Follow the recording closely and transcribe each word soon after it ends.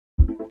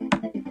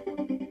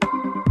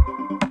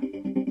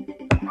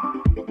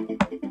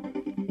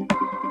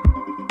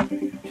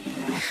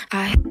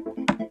No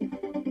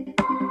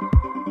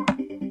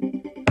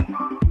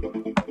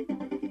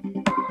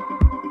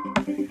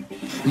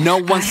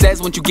one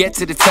says once you get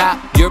to the top,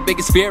 your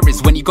biggest fear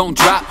is when you gon'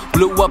 drop.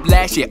 Blew up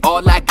last year,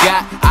 all I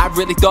got, I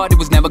really thought it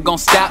was never gon'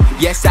 stop.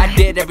 Yes, I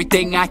did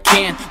everything I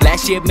can.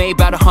 Last year made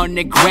about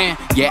 100 grand.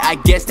 Yeah, I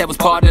guess that was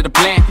part of the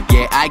plan.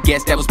 Yeah, I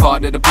guess that was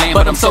part of the plan.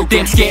 But I'm so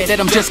damn scared that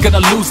I'm just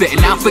gonna lose it,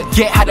 and I'll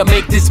forget how to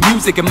make this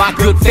music. And my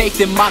good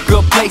faith in my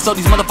good place, all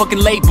these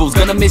motherfucking labels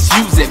gonna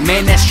misuse it.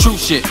 Man, that's true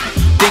shit.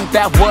 Think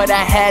about what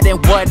I had and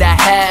what I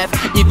have.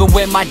 Even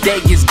when my day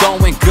is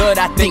going good,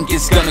 I think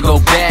it's gonna go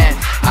bad.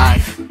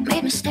 I've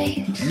made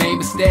mistakes,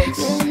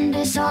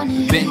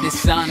 been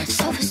dishonest,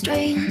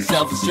 self-restrained,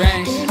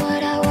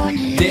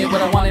 did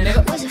what I wanted,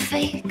 nigga.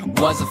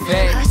 Was a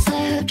fake, I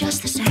slept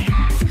just the same.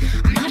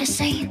 I'm not a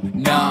saint,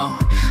 no,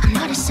 I'm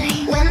not a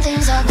saint. When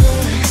things are good,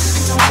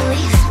 I don't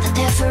believe that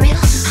they're for real. I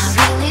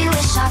really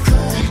wish I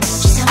could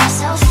just tell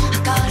myself I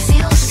gotta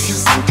feel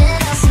something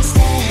else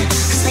instead.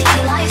 Cause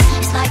lately life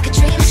is like a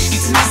dream,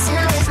 it's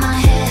messing with my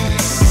head.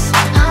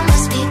 I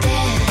must be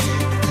dead.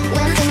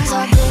 When things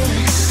are good, I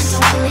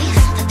don't believe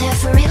that they're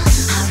for real. I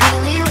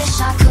really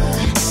wish I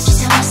could just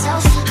tell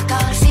myself I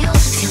gotta feel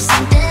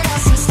something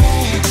else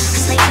instead.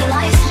 Cause lately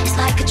life is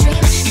like a dream,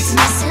 it's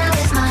messing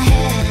with my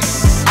head.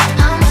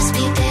 I must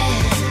be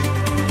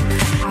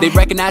dead. They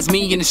recognize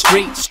me in the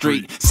street.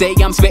 Say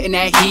I'm spitting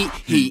that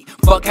heat.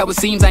 Fuck how it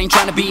seems, I ain't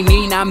tryna be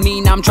mean. I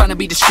mean, I'm tryna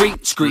be the street.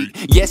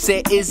 Yes,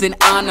 it is an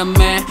honor,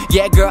 man.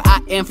 Yeah, girl, I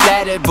am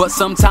flattered, but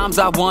sometimes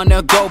I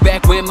wanna go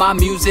back when my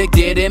music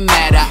didn't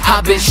matter.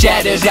 I've been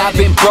shattered, I've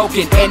been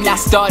broken, and I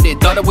thought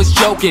I was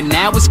joking.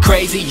 Now it's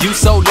crazy, you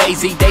so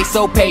lazy, they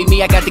so pay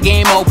me. I got the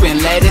game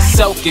open, let it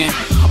soak in.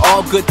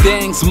 All good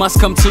things must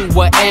come to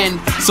an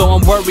end, so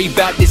I'm worried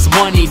about this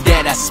money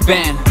that I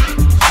spend.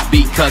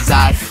 Because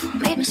I've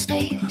made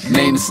mistakes,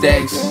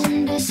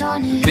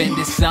 been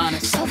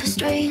dishonest,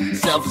 self-restrained,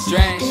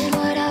 did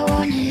what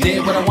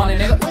I wanted,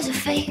 nigga.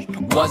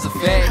 Was a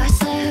fake, I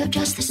slept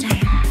just the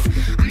same.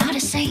 I'm not a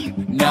saint,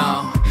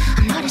 no,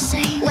 I'm not a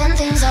saint. When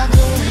things are good,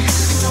 I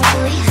don't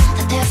believe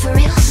that they're for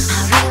real. I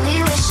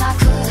really wish I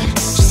could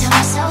just tell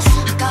myself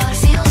I gotta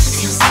feel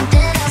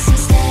something else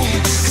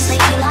instead. Cause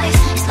lately life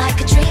is like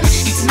a dream,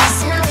 it's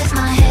messing with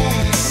my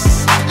head.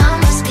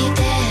 I must be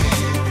dead.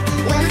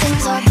 When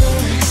things are good,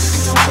 I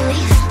don't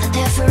believe that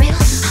they're for real.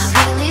 I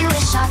really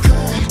wish I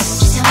could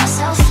just tell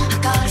myself I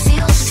gotta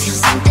feel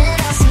something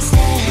else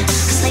instead.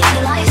 Cause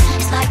lately life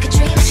is like a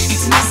dream,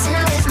 it's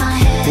messing with my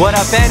head. What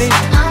up, Andy?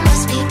 I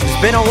must be dead.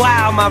 It's been a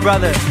while, my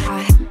brother.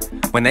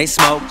 When they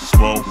smoke,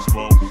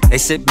 they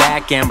sit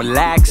back and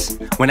relax.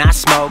 When I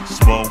smoke,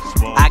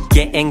 I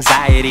get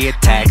anxiety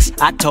attacks.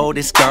 I told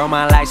this girl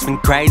my life's been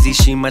crazy.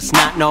 She must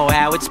not know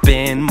how it's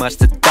been. Must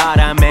have thought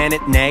I meant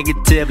it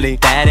negatively.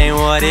 That ain't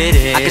what it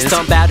is. I can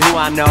stomp out who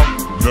I know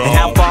and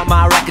how far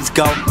my records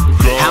go.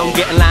 How I'm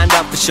getting lined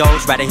up for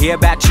shows. Rather hear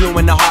about you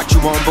and the heart you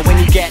own. But when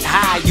you get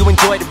high, you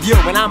enjoy the view.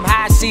 When I'm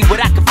high, see what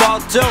I can fall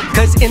to.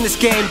 Cause in this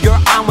game, you're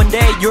on one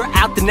day, you're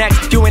out the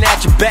next. You ain't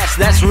at your best,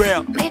 that's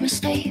real. Made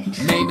mistakes,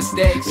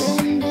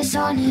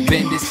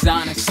 been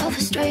dishonest,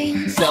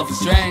 self-restrained,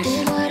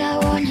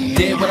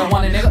 did what I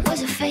wanted, nigga.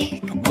 Was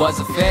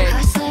a fake,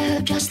 I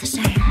slept just the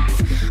same.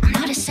 I'm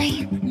not a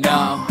saint,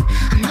 no,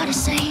 I'm not a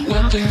saint.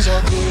 When things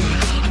are good,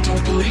 I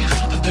don't believe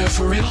that they're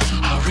for real.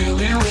 I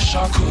really wish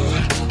I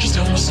could just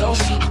tell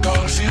myself I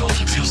gotta feel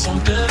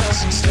something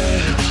else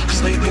instead.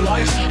 Cause lately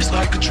life is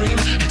like a dream,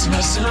 it's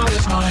messing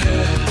with my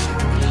head.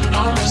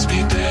 I must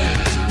be dead.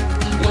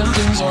 When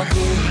things are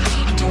good,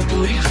 I don't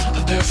believe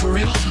that they're for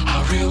real.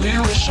 I really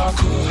wish I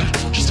could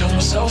just tell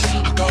myself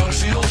I gotta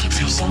feel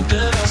something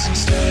else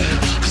instead.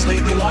 Cause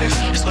lately life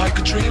is like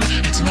a dream,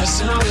 it's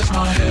messing with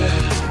my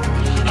head.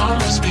 I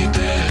must be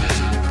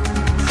dead.